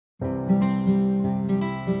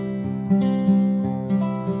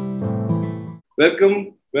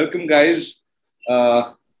Welcome, guys.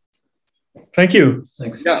 Uh, Thank you.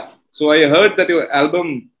 Thanks. yeah. So I heard that you're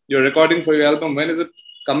recording for your album. When is it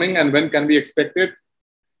coming, and when can we expect it?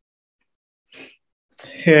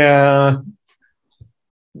 Yeah,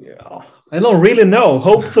 I don't really know.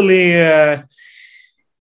 Hopefully,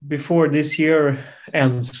 before this year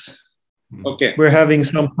ends. Okay. We're having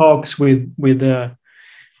some talks with the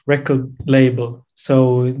record label,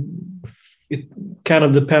 so it kind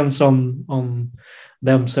of depends on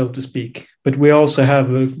them, so to speak. But we also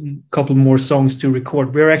have a couple more songs to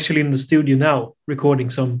record. We're actually in the studio now recording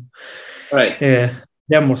some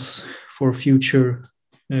demos for future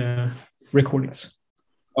recordings.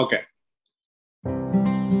 Okay.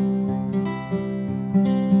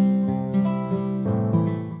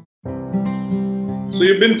 So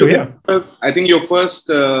you've been to I think your first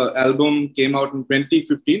album came out in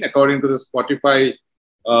 2015, according to the Spotify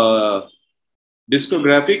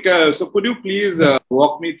discographic. So could you please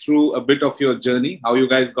walk me through a bit of your journey, how you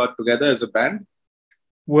guys got together as a band?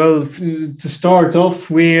 Well, to start off,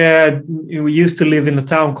 we used to live in a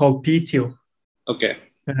town called Piteå. Okay.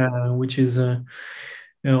 Which is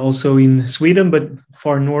also in Sweden, but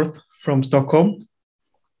far north from Stockholm.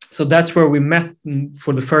 So that's where we met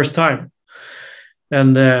for the first time.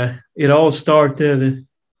 And it all started.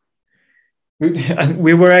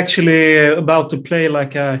 We were actually about to play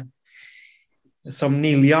like some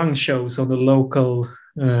Neil Young shows on the local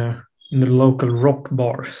in the local rock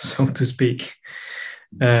bar, so to speak.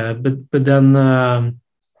 But then the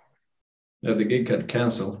gig got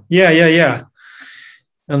canceled. Yeah.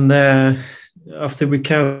 And after we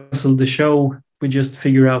canceled the show, we just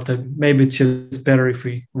figured out that maybe it's just better if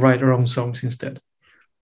we write our own songs instead.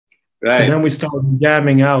 Right. So then we started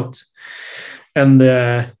jamming out, and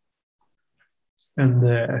after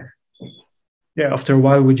a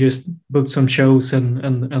while we just booked some shows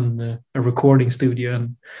and a recording studio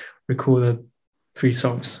and recorded 3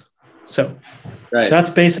 songs. So that's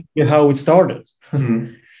basically how it started.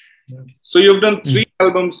 Mm-hmm. So you've done 3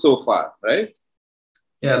 albums so far, right?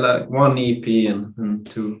 Yeah, like 1 EP and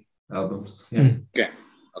 2 albums. Yeah. Okay.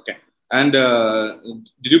 And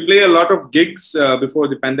did you play a lot of gigs before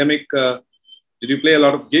the pandemic? Did you play a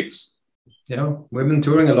lot of gigs? Yeah, we've been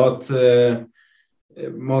touring a lot,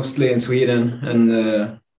 mostly in Sweden,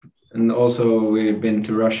 and also we've been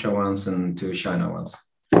to Russia once and to China once.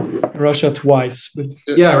 Russia twice.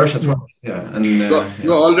 Yeah, Russia twice. Yeah, and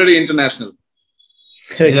you're already international.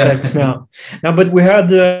 Exactly. Yeah. Now, but we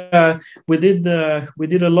had we did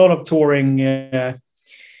a lot of touring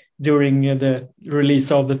during the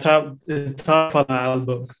release of the Tafala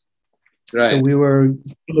album. Right. So we were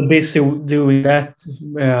busy doing that,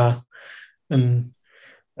 and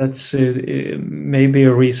that's maybe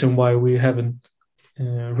a reason why we haven't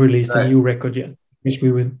released a new record yet, which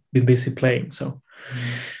we would be busy playing. So,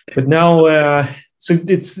 but now, so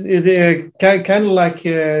it's kind of like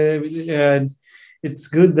it's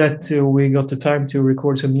good that we got the time to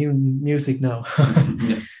record some new music now.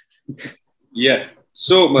 Yeah.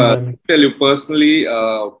 So, to tell you personally,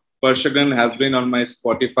 Pershagan has been on my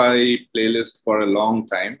Spotify playlist for a long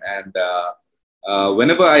time. And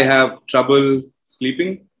whenever I have trouble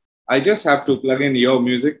sleeping, I just have to plug in your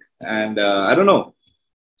music. And I don't know,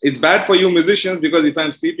 it's bad for you musicians because if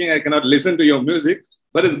I'm sleeping, I cannot listen to your music,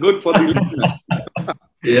 but it's good for the listener.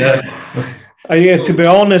 Yeah. To be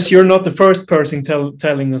honest, you're not the first person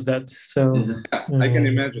telling us that. So I can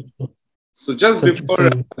imagine. So just before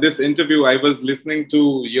this interview, I was listening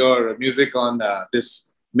to your music on this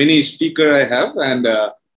mini speaker I have. And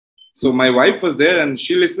so my wife was there and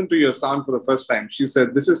she listened to your sound for the first time. She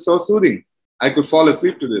said, "This is so soothing. I could fall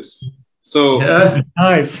asleep to this." So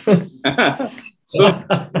nice. So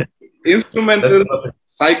instrumental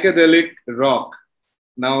psychedelic rock.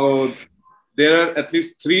 Now, there are at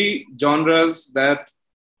least 3 genres that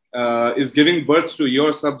is giving birth to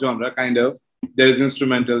your subgenre, kind of. There is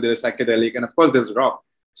instrumental, there is psychedelic, and of course there's rock.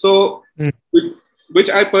 So, which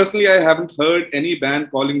I haven't heard any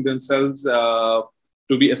band calling themselves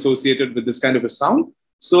to be associated with this kind of a sound.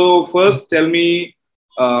 So first tell me,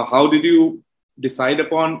 how did you decide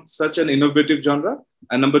upon such an innovative genre?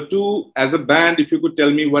 And number 2, as a band, if you could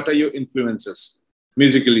tell me, what are your influences,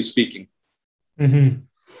 musically speaking? Mm-hmm.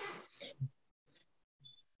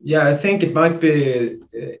 Yeah, I think it might be.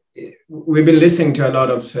 We've been listening to a lot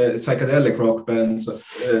of psychedelic rock bands,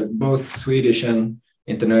 both Swedish and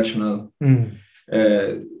international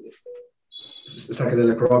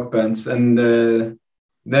psychedelic rock bands, and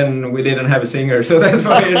then we didn't have a singer, so that's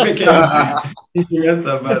why it became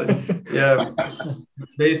instrumental. But yeah,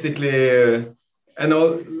 basically,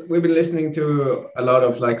 and we've been listening to a lot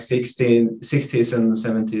of like 60s and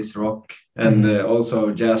 70s rock, and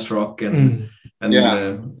also jazz rock and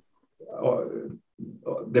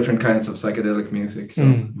different kinds of psychedelic music.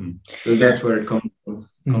 So, so that's where it comes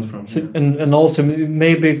from. So, and also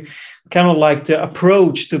maybe kind of like the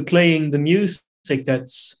approach to playing the music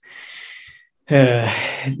that's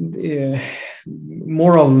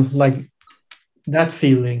more of like that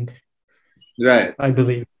feeling, right? I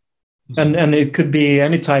believe, and it could be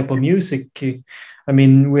any type of music. I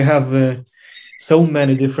mean, we have so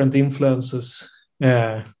many different influences,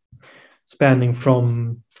 spanning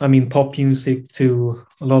from, I mean, pop music to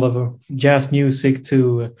a lot of jazz music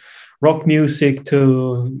to rock music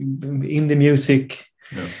to indie music,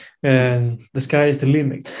 and the sky is the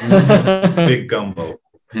limit. Big gumbo.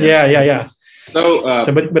 Yeah. So,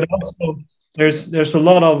 but also there's a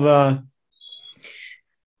lot of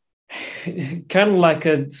kind of like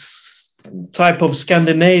a type of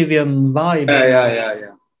Scandinavian vibe.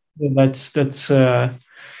 Yeah. That's a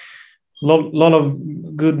lot of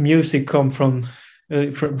good music come from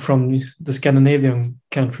the Scandinavian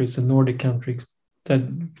countries and Nordic countries that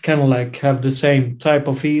kind of like have the same type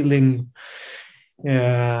of feeling.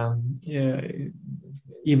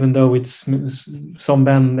 Even though it's some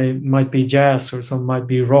band, they might be jazz or some might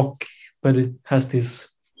be rock, but it has this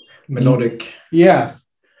melodic. Yeah.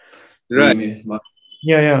 Right.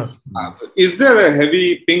 Yeah. Is there a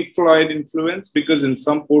heavy Pink Floyd influence? Because in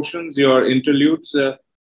some portions, your interludes, they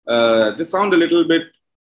sound a little bit,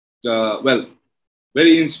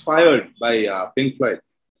 very inspired by Pink Floyd.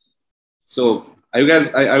 So, are you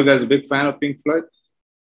guys a big fan of Pink Floyd?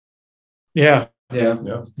 Yeah,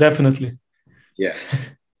 definitely. Yeah.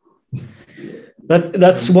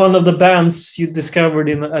 That's one of the bands you discovered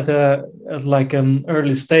at like an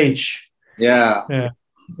early stage. Yeah.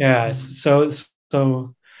 So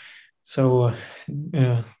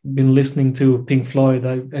been listening to Pink Floyd,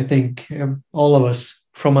 I think all of us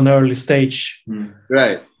from an early stage.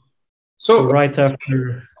 Right. So right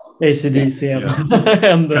after AC/DC and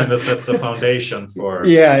kind of sets the foundation for.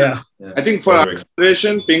 Yeah. I think for our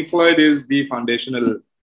generation, Pink Floyd is the foundational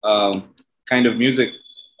kind of music.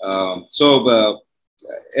 So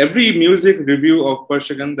every music review of Per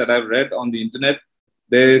Second that I've read on the internet,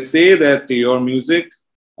 they say that your music,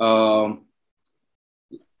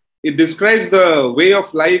 it describes the way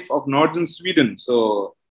of life of northern Sweden.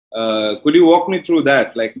 So could you walk me through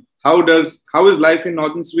that? Like, how is life in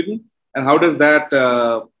northern Sweden, and how does that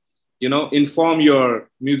inform your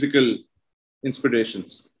musical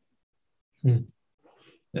inspirations?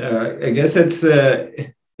 I guess it's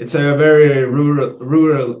a very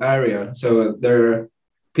rural area, so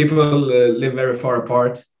people live very far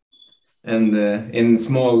apart and in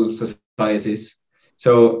small societies.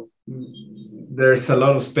 So there's a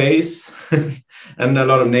lot of space and a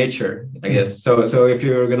lot of nature, I guess. So if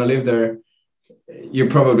you're gonna live there, you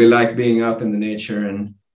probably like being out in the nature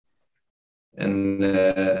and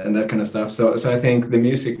that kind of stuff. So I think the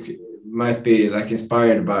music might be like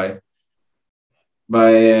inspired by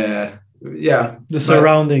the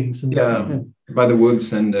surroundings. By the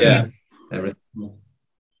woods and everything.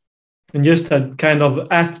 And just that kind of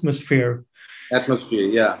atmosphere.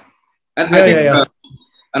 Yeah. And I think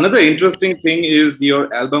another interesting thing is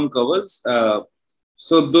your album covers.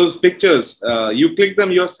 So those pictures, you click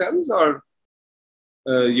them yourselves, or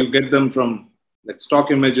you get them from like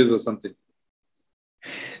stock images or something?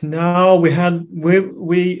 No,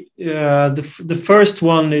 the first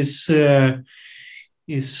one is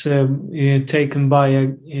taken by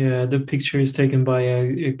the picture is taken by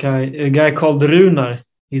a guy called Runar.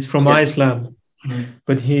 He's from Iceland,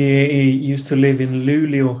 but he used to live in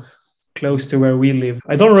Luleå, close to where we live.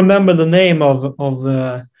 I don't remember the name of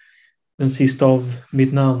Den sista av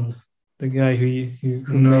mitt namn, the guy who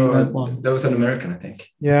made that one. That was an American, I think.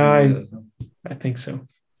 Yeah, I think so.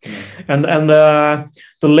 Yeah. And the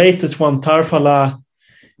latest one, Tarfala,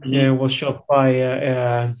 was shot by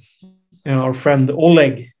our friend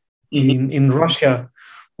Oleg in Russia,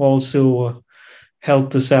 who also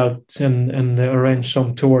helped us out and arranged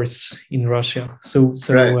some tours in Russia. So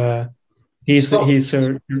he's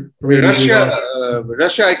a really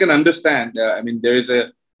Russia. I can understand. I mean, there is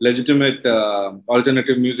a legitimate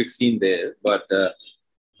alternative music scene there, but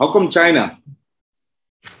how come China?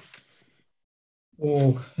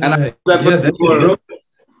 And I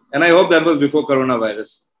hope that was before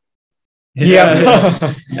coronavirus.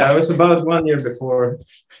 Yeah, it was about 1 year before.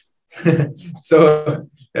 So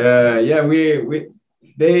it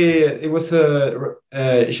was a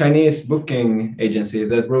Chinese booking agency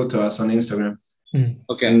that wrote to us on Instagram.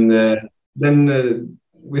 Okay, and then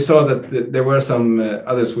we saw that there were some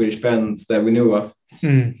other Swedish bands that we knew of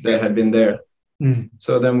that had been there.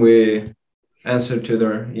 So then we answered to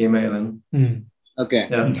their email and okay.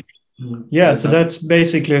 Yeah, so that's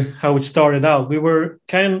basically how it started out. We were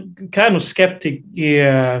kind of skeptic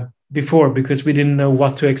before because we didn't know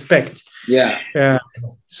what to expect. Yeah.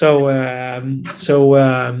 So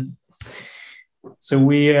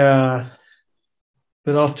we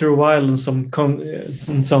but after a while and some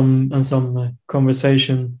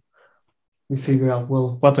conversation, we figured out,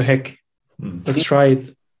 well, what the heck, let's try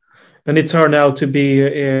it, and it turned out to be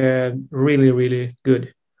really, really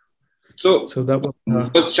good. So that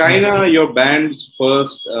was China your band's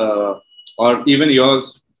first, or even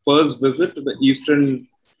yours first visit to the eastern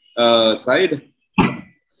side?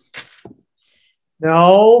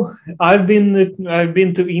 No, I've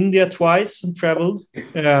been to India twice and traveled.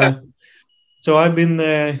 So I've been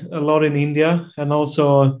a lot in India and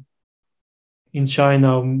also in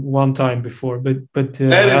China one time before. But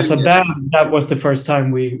as a band, that was the first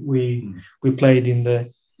time we played in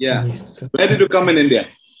the East. So. Where did you come in India?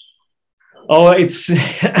 Oh, it's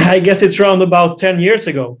I guess it's around about 10 years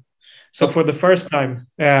ago. So for the first time,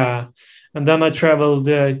 and then I traveled.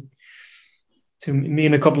 To me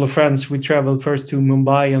and a couple of friends, we traveled first to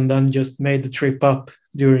Mumbai and then just made the trip up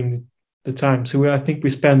during the time. So I think we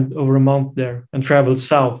spent over a month there and traveled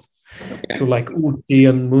south to like Uti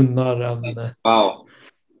and Munnar and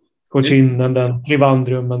Cochin and then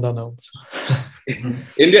Trivandrum and then home. So.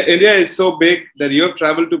 India is so big that you have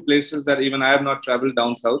traveled to places that even I have not traveled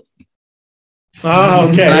down south. Ah,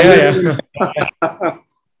 okay,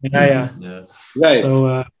 yeah. Right.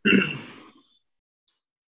 So.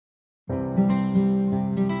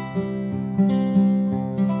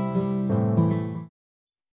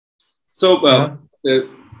 So,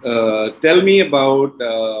 tell me about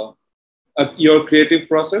your creative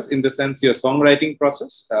process, in the sense your songwriting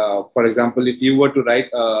process. For example, if you were to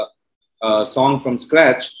write a song from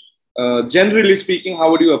scratch, generally speaking,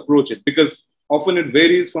 how would you approach it? Because often it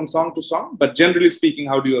varies from song to song, but generally speaking,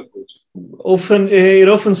 how do you approach it? It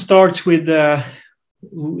often starts with an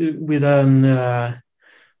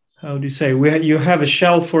how do you say? You have a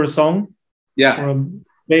shell for a song. Yeah. Or a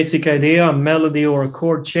basic idea, a melody or a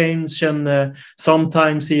chord change, and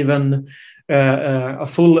sometimes even a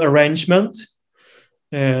full arrangement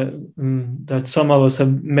that some of us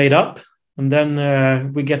have made up, and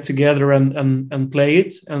then we get together and play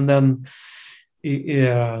it, and then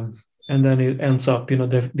it ends up in a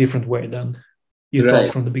different way than you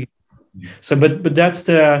thought from the beginning. So, but that's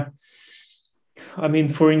I mean,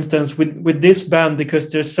 for instance, with this band,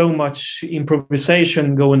 because there's so much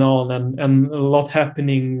improvisation going on and a lot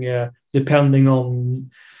happening depending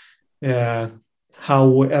on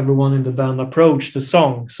how everyone in the band approached the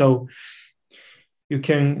song. So you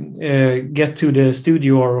can get to the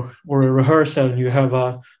studio or a rehearsal, and you have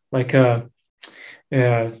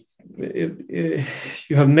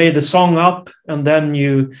you have made the song up, and then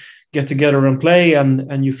you get together and play,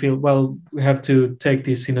 and you feel, well, we have to take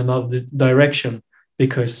this in another direction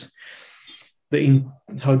because the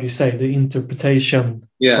interpretation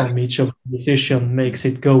from each of the musician makes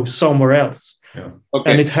it go somewhere else. Yeah.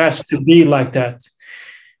 Okay. And it has to be like that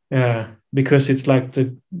because it's like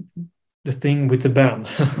the thing with the band.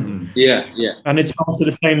 Yeah. And it's also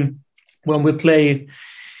the same when we play.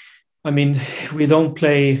 I mean,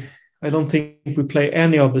 I don't think we play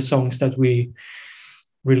any of the songs that we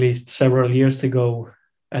released several years ago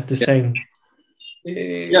at the same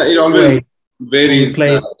it always varies. We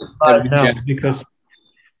play right now because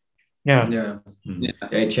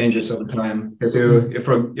it changes over time because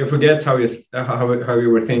you forget how you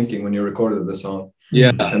were thinking when you recorded the song,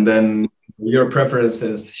 and then your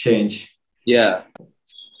preferences change. I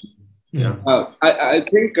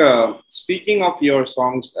think speaking of your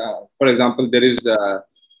songs, for example, there is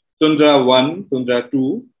Tundra 1, Tundra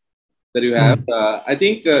 2 that you have. I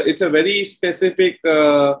think it's a very specific,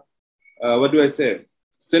 what do I say,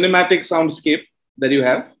 cinematic soundscape that you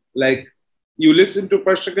have. Like, you listen to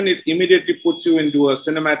Parshakan, it immediately puts you into a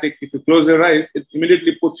cinematic. If you close your eyes, it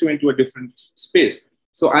immediately puts you into a different space.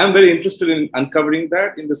 So I'm very interested in uncovering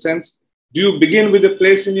that, in the sense, do you begin with a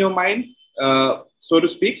place in your mind, so to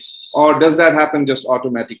speak, or does that happen just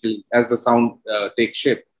automatically as the sound takes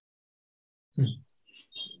shape?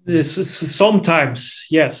 Sometimes,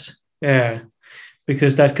 yes.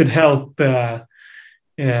 Because that could help.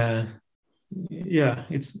 It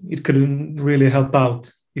could really help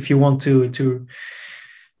out if you want to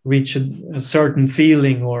reach a certain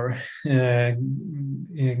feeling or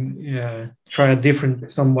try a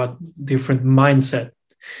somewhat different mindset.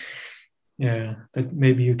 that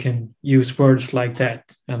maybe you can use words like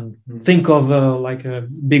that and think of like a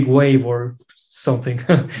big wave or something,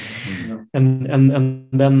 and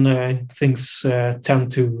then things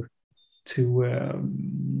tend to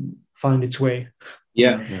find its way.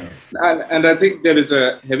 Yeah. And I think there is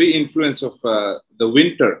a heavy influence of the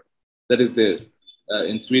winter that is there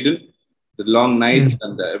in Sweden, the long nights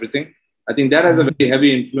and everything. I think that has a very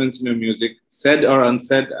heavy influence in your music, said or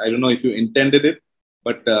unsaid. I don't know if you intended it,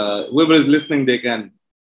 but whoever is listening, they can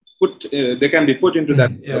be put into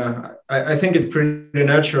that. Yeah, I think it's pretty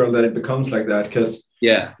natural that it becomes like that, because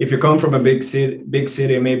if you come from a big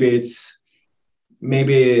city, maybe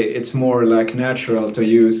it's more like natural to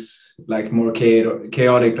use like more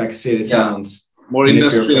chaotic like city sounds, more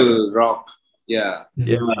industrial rock.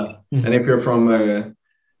 And if you're from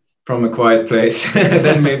a quiet place,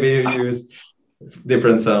 then maybe you use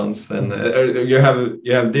different sounds, and you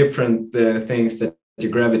have different things that you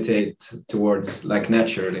gravitate towards like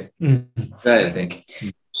naturally. Right, I think.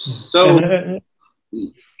 So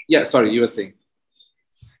sorry, you were saying.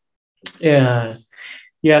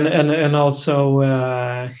 And also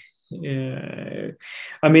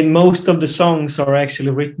I mean, most of the songs are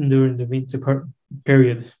actually written during the winter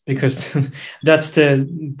period, because that's the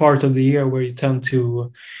part of the year where you tend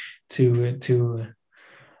to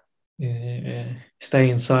stay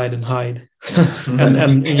inside and hide.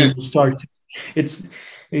 and you start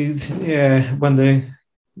when the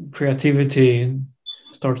creativity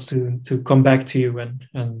starts to come back to you,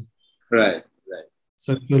 and right.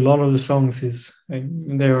 So a lot of the songs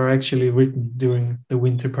they are actually written during the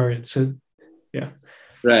winter period. So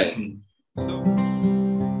right.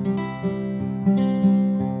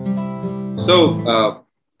 So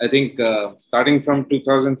I think starting from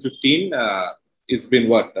 2015, it's been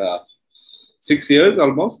what 6 years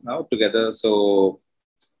almost now together. So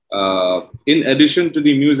in addition to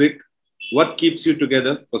the music, what keeps you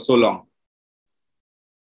together for so long?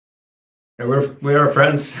 We are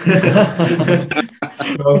friends.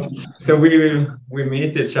 so we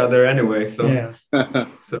meet each other anyway. So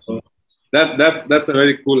so that's a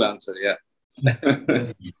very cool answer. Yeah.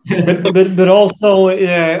 but also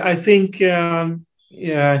I think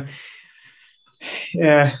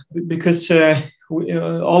because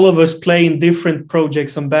all of us play in different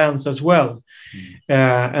projects and bands as well,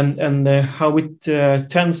 and how it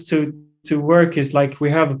tends to work is like we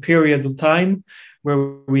have a period of time where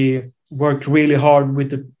we worked really hard with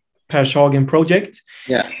the Pershagen project.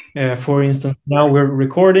 For instance, now we're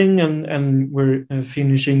recording and we're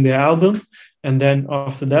finishing the album, and then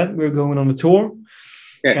after that we're going on a tour.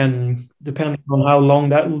 And depending on how long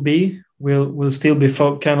that will be, we'll still be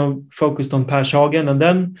kind of focused on Pershagen, and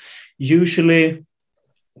then usually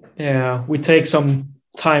we take some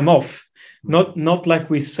time off. Not like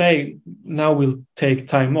we say now we'll take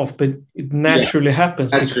time off, but it naturally happens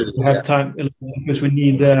because we have time, because we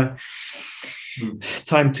need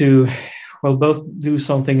time to both do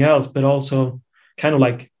something else, but also kind of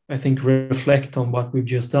like, I think, reflect on what we've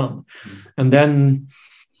just done. And then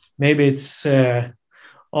maybe it's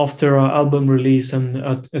after our album release, and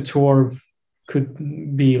a tour could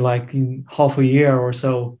be like in half a year or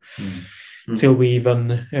so till we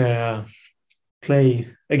even play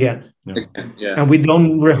again. And we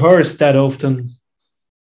don't rehearse that often.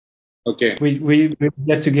 We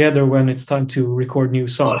get together when it's time to record new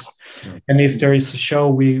songs. And if there is a show,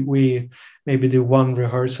 we maybe do one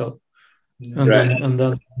rehearsal, and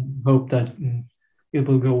then hope that it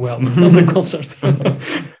will go well on the concert.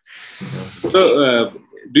 So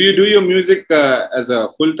do you do your music as a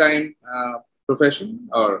full-time profession,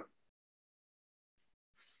 or?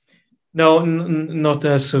 No, not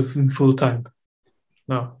as a full-time.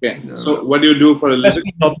 No. So what do you do for a living?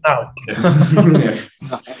 Not now.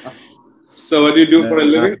 So what do you do for a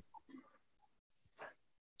living?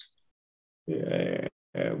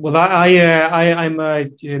 Well, I'm a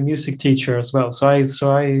music teacher as well. So I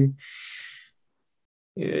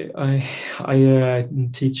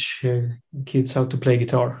teach kids how to play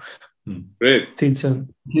guitar. Great. Kids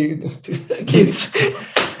and how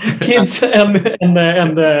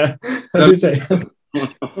do you say?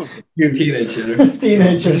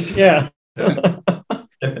 Teenagers. Yeah.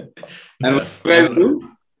 And what do you guys do?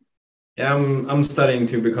 Yeah, I'm studying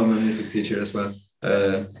to become a music teacher as well.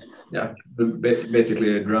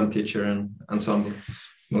 Basically a drum teacher and ensemble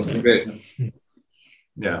mostly. Great.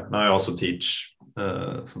 Yeah, I also teach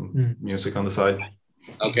some music on the side.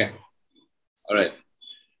 Okay. All right.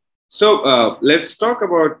 So let's talk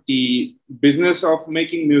about the business of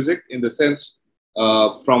making music, in the sense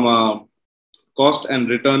from a cost and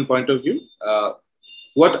return point of view.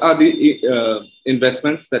 What are the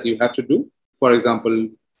investments that you have to do? For example,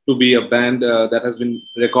 to be a band that has been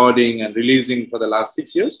recording and releasing for the last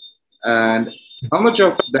 6 years? And how much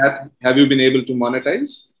of that have you been able to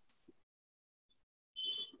monetize?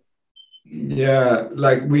 Yeah,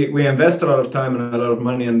 like we invest a lot of time and a lot of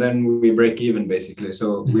money, and then we break even basically.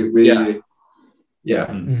 So we don't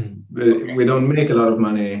make a lot of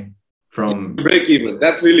money from break even.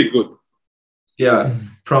 That's really good. Yeah,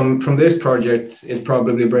 from this project, it's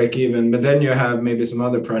probably break even, but then you have maybe some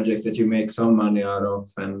other project that you make some money out of,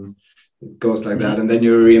 and it goes like that, and then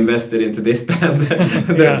you reinvest it into this band,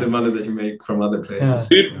 the money that you make from other places.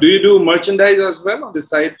 Do you do merchandise as well on the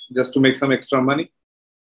side just to make some extra money?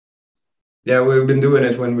 Yeah, we've been doing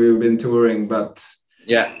it when we've been touring, but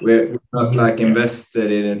we're not like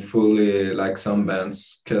invested in it fully like some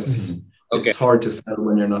bands, because it's hard to sell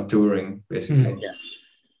when you're not touring, basically.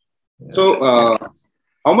 So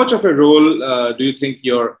how much of a role do you think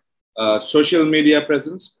your social media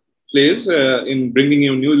presence plays in bringing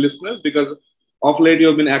you new listeners? Because of late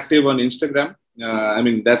you've been active on Instagram. I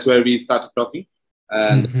mean, that's where we started talking.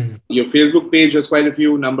 And your Facebook page has quite a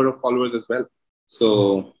few number of followers as well.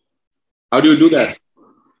 So how do you do that?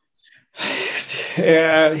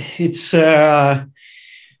 It's I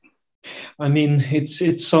mean,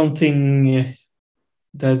 it's something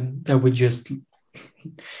that we just,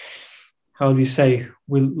 how do you say,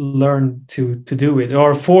 we learn to do it,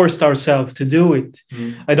 or forced ourselves to do it.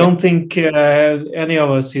 I don't think any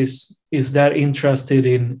of us is that interested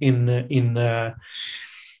in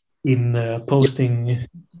posting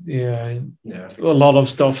a lot of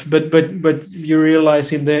stuff, but you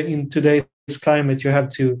realize in today's climate you have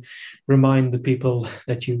to remind the people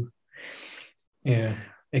that you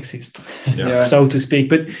exist, so to speak.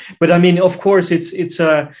 But I mean, of course, it's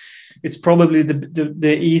probably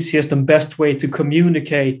the easiest and best way to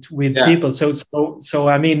communicate with people. So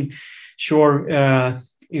I mean, sure,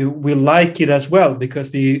 we like it as well, because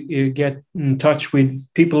we get in touch with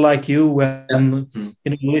people like you and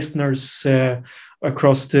listeners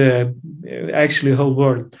across the actually whole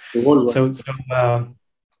world. So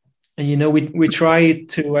we try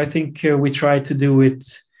to. I think we try to do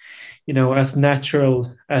it, as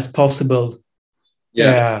natural as possible.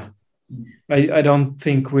 I don't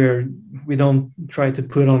think we don't try to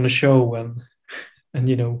put on a show and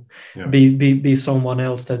be someone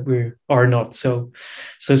else that we are not. So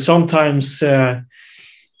sometimes I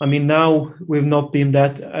mean, now we've not been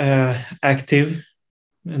that active,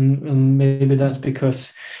 and maybe that's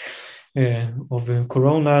because of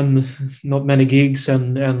Corona and not many gigs,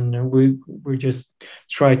 and we just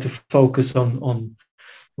try to focus on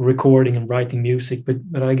recording and writing music.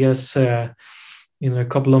 But I guess in a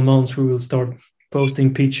couple of months we will start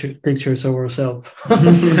posting pictures of ourselves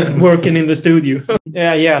working in the studio.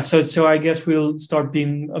 So I guess we'll start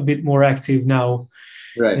being a bit more active now,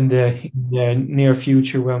 in the near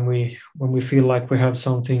future, when we feel like we have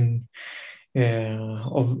something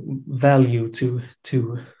of value to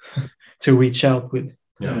reach out with.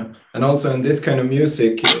 And also in this kind of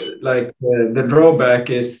music, like the drawback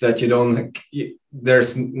is that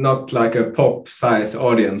there's not like a pop size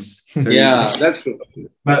audience. So that's true.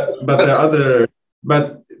 But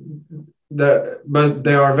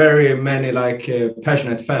there are very many like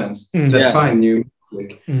passionate fans that find new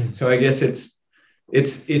music. So I guess it's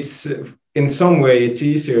in some way it's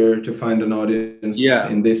easier to find an audience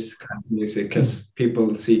in this kind of music, because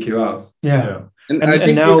people seek you out. And I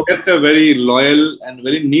think now you get a very loyal and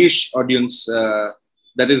very niche audience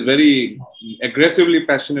that is very aggressively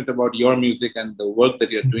passionate about your music and the work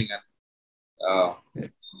that you're doing.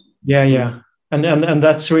 And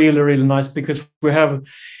that's really, really nice, because we have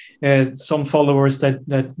some followers that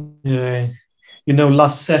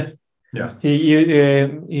Lasse. He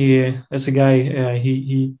as a guy,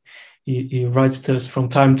 he writes to us from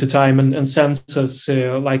time to time and sends us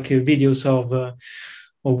like videos of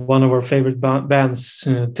one of our favorite bands,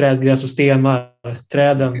 Träd, Gräs och Stenar,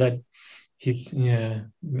 Träden, that he's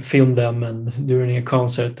filmed them and during a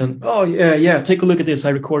concert, and take a look at this, I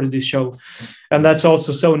recorded this show. And that's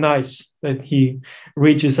also so nice that he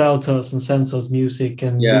reaches out to us and sends us music,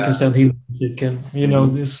 and we can send him music, and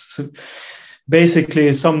this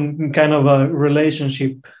basically some kind of a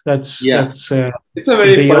relationship that's it's a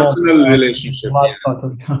very personal relationship.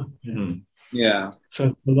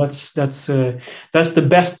 So that's the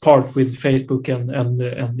best part with Facebook and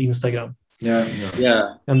Instagram.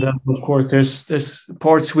 And then of course there's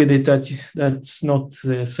parts with it that's not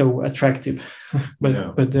so attractive, but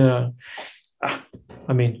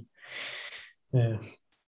I mean,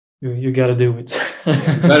 you gotta do it.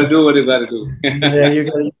 Gotta do what you gotta do.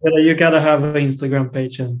 You gotta have an Instagram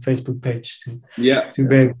page and Facebook page to be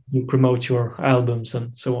able to promote your albums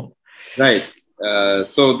and so on. Right.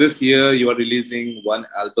 So this year you are releasing one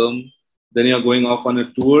album, then you're going off on a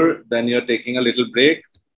tour, then you're taking a little break.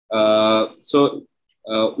 So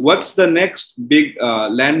what's the next big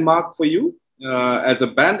landmark for you as a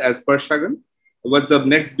band, as Pershagan? What's the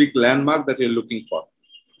next big landmark that you're looking for?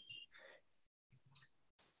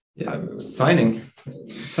 Yeah, signing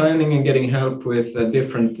and getting help with a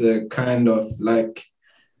different kind of like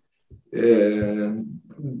a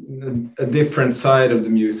different side of the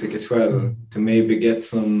music as well, to maybe get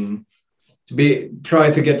some,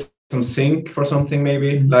 try to get some sync for something,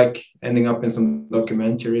 maybe like ending up in some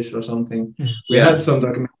documentaries or something. We had some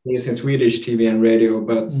documentaries in Swedish TV and radio,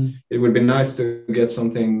 but it would be nice to get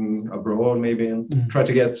something abroad maybe and try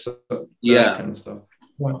to get that kind of stuff.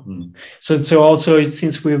 Wow. So also,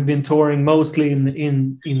 since we've been touring mostly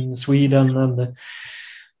in Sweden, and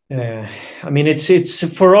I mean, it's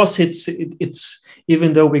for us, it's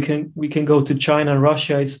even though we can go to China and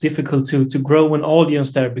Russia, it's difficult to grow an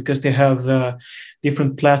audience there because they have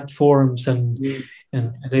different platforms and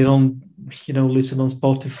they don't listen on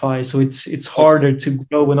Spotify, so it's harder to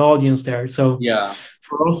grow an audience there. So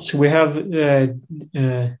for us, we have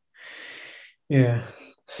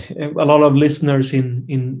a lot of listeners in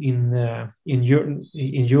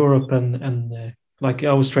Europe and like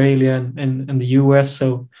Australia and the US.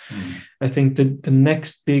 So I think that the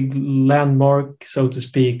next big landmark, so to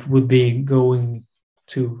speak, would be going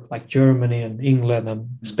to like Germany and England and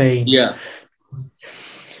Spain. Yeah,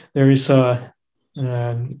 there is a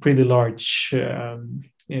pretty large,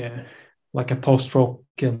 like a post-rock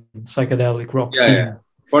and psychedelic rock scene. Yeah,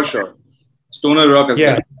 for sure. Stoner rock as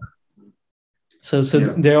well. So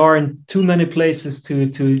there aren't too many places to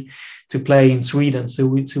play in Sweden. So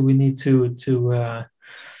we need to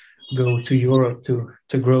go to Europe to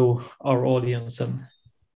grow our audience. And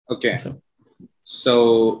okay.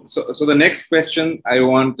 So the next question, I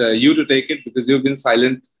want you to take it because you've been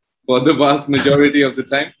silent for the vast majority of the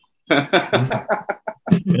time.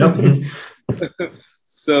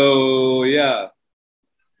 So yeah.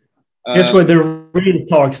 Guess what? The real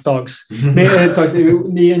talks.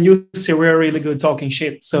 Me and you say we're really good talking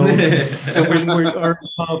shit. So our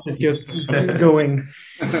mouth is just going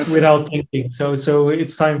without thinking. So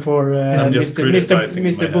it's time for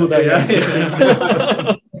Mr. Buddha. Yeah.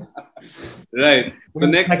 Right. So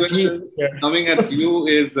next question coming at you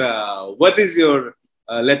is, what is your,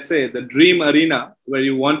 let's say, the dream arena where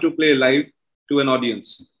you want to play live to an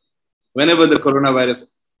audience whenever the coronavirus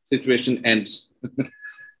situation ends?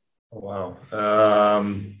 Wow.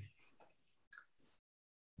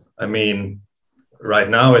 I mean, right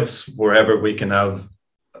now it's wherever we can have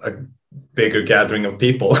a bigger gathering of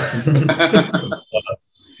people.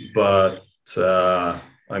 but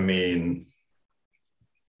I mean,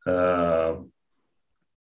 how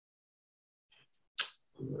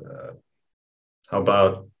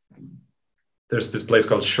about there's this place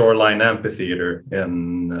called Shoreline Amphitheater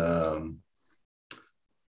in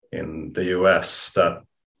the US that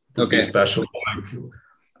would be special. Like,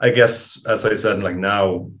 I guess, as I said, like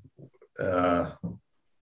now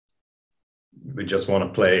we just want to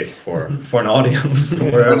play for an audience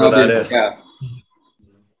wherever that is.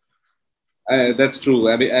 That's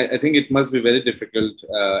true. I mean, I think it must be very difficult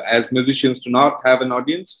as musicians to not have an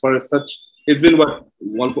audience for such. It's been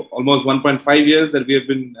almost 1.5 years that we have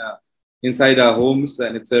been inside our homes,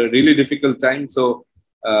 and it's a really difficult time. So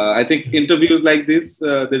I think interviews like this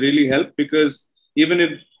they really help, because even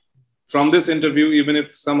if from this interview, even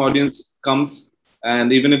if some audience comes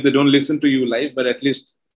and even if they don't listen to you live, but at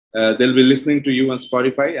least they'll be listening to you on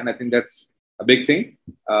Spotify, and I think that's a big thing.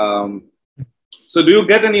 So do you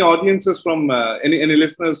get any audiences from any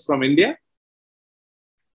listeners from India?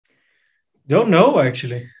 Don't know,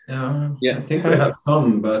 actually. Yeah, I think we have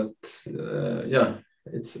some, but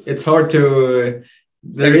it's hard to.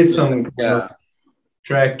 There is some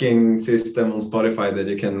tracking system on Spotify that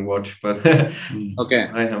you can watch, but okay,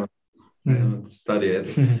 I haven't studied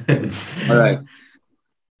it. All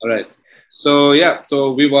right. So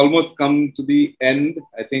so we've almost come to the end.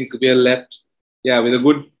 I think we are left, with a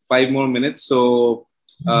good 5 more minutes. So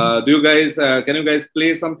do you guys, can you guys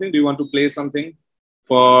play something? Do you want to play something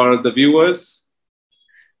for the viewers?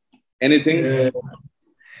 Anything?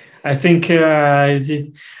 I think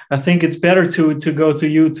it's better to go to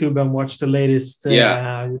YouTube and watch the latest.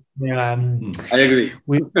 I agree.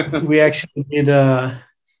 We actually did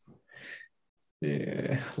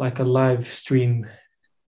like a live stream.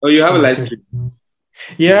 Oh, you have a live stream?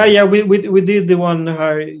 Yeah. We did the one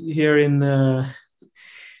here in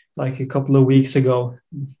like a couple of weeks ago.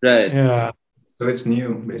 Right. Yeah. So it's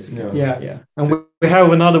new, basically. Yeah. And we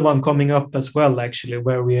have another one coming up as well, actually,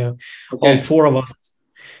 where we are all 4 of us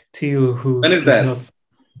Theo, who When is that?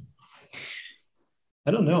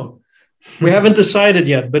 I don't know. We haven't decided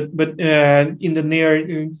yet, but in the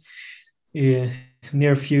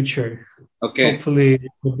near future. Okay. Hopefully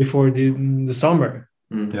before the summer.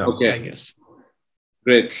 Yeah. Okay. I guess.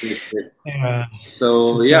 Great.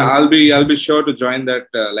 So yeah, I'll be sure to join that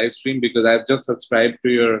live stream because I've just subscribed to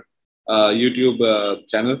your YouTube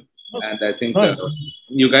channel, and I think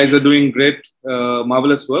you guys are doing great,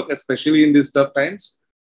 marvelous work, especially in these tough times.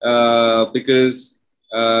 Because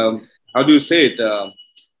how do you say it?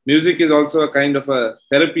 Music is also a kind of a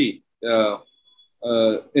therapy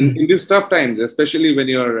in these tough times, especially when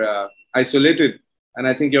you're isolated. And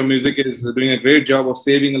I think your music is doing a great job of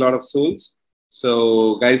saving a lot of souls.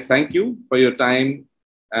 So, guys, thank you for your time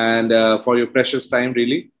and for your precious time,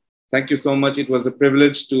 really. Thank you so much. It was a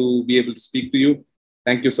privilege to be able to speak to you.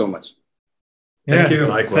 Thank you so much. Yeah, thank you.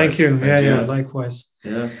 Likewise. Thank you. Yeah, likewise.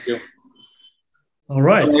 Yeah. Thank you. All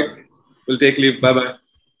right. We'll take leave. Bye-bye.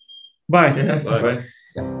 Bye. Yeah. Bye.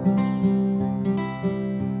 Bye.